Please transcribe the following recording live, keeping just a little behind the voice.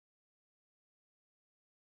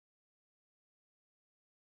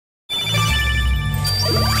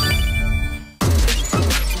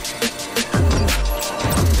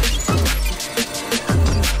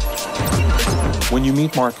When you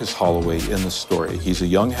meet Marcus Holloway in the story, he's a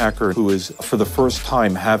young hacker who is, for the first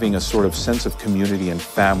time, having a sort of sense of community and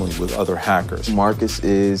family with other hackers. Marcus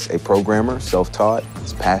is a programmer, self-taught.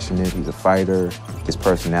 He's passionate, he's a fighter. His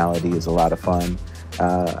personality is a lot of fun.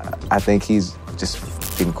 I think he's just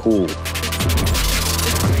f***ing cool.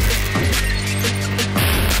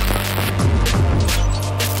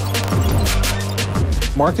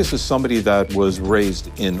 Marcus is somebody that was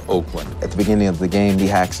raised in Oakland. At the beginning of the game, he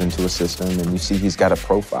hacks into a system and you see he's got a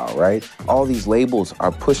profile, right? All these labels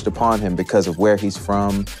are pushed upon him because of where he's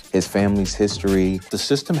from, his family's history. The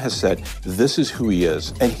system has said, this is who he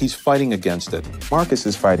is, and he's fighting against it. Marcus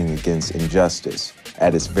is fighting against injustice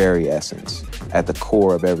at its very essence, at the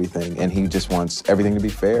core of everything, and he just wants everything to be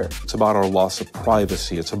fair. It's about our loss of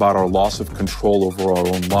privacy. It's about our loss of control over our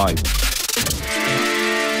own lives.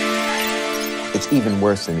 It's even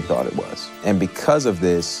worse than he thought it was. And because of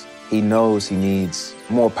this, he knows he needs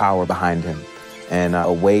more power behind him. And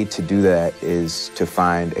a way to do that is to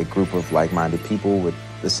find a group of like-minded people with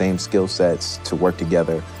the same skill sets to work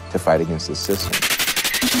together to fight against the system.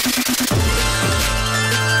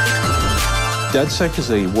 Dedsec is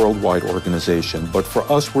a worldwide organization, but for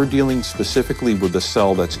us, we're dealing specifically with the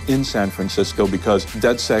cell that's in San Francisco because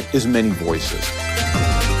Dedsec is many voices.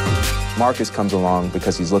 Marcus comes along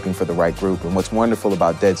because he's looking for the right group, and what's wonderful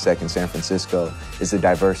about Dedsec in San Francisco is the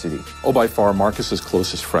diversity. Oh, by far, Marcus's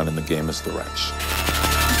closest friend in the game is the Wrench.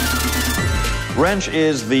 Wrench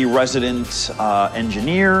is the resident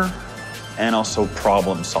engineer and also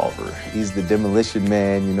problem solver. He's the demolition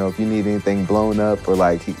man. You know, if you need anything blown up or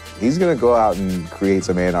like, he's gonna go out and create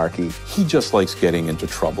some anarchy. He just likes getting into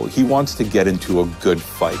trouble. He wants to get into a good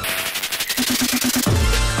fight.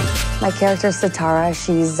 My character is Satara.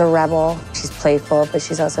 She's a rebel. She's playful, but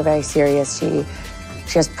she's also very serious. She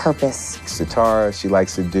has purpose. Satara, she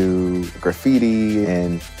likes to do graffiti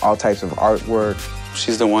and all types of artwork.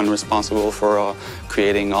 She's the one responsible for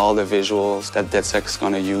creating all the visuals that Dedsec's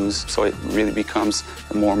gonna use, so it really becomes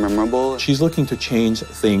more memorable. She's looking to change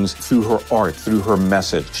things through her art, through her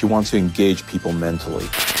message. She wants to engage people mentally.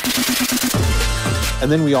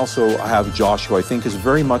 And then we also have Josh, who I think is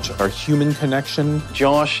very much our human connection.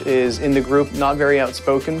 Josh is in the group, not very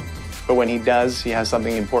outspoken, but when he does, he has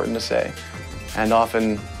something important to say, and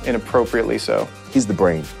often inappropriately so. He's the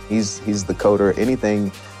brain. He's the coder.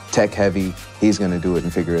 Anything tech heavy, he's gonna do it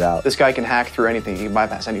and figure it out. This guy can hack through anything. He can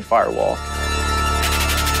bypass any firewall.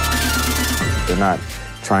 They're not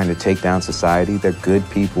trying to take down society. They're good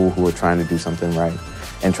people who are trying to do something right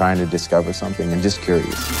and trying to discover something and just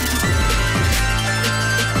curious.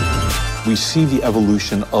 We see the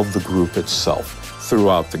evolution of the group itself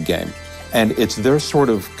throughout the game. And it's their sort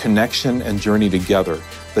of connection and journey together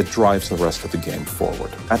that drives the rest of the game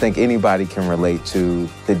forward. I think anybody can relate to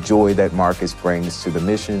the joy that Marcus brings to the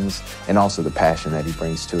missions and also the passion that he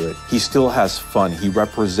brings to it. He still has fun. He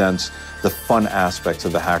represents the fun aspects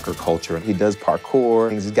of the hacker culture. He does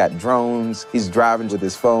parkour, he's got drones, he's driving with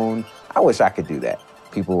his phone. I wish I could do that.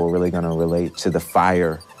 People were really gonna relate to the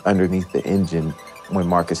fire underneath the engine when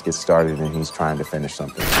Marcus gets started and he's trying to finish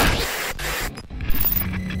something.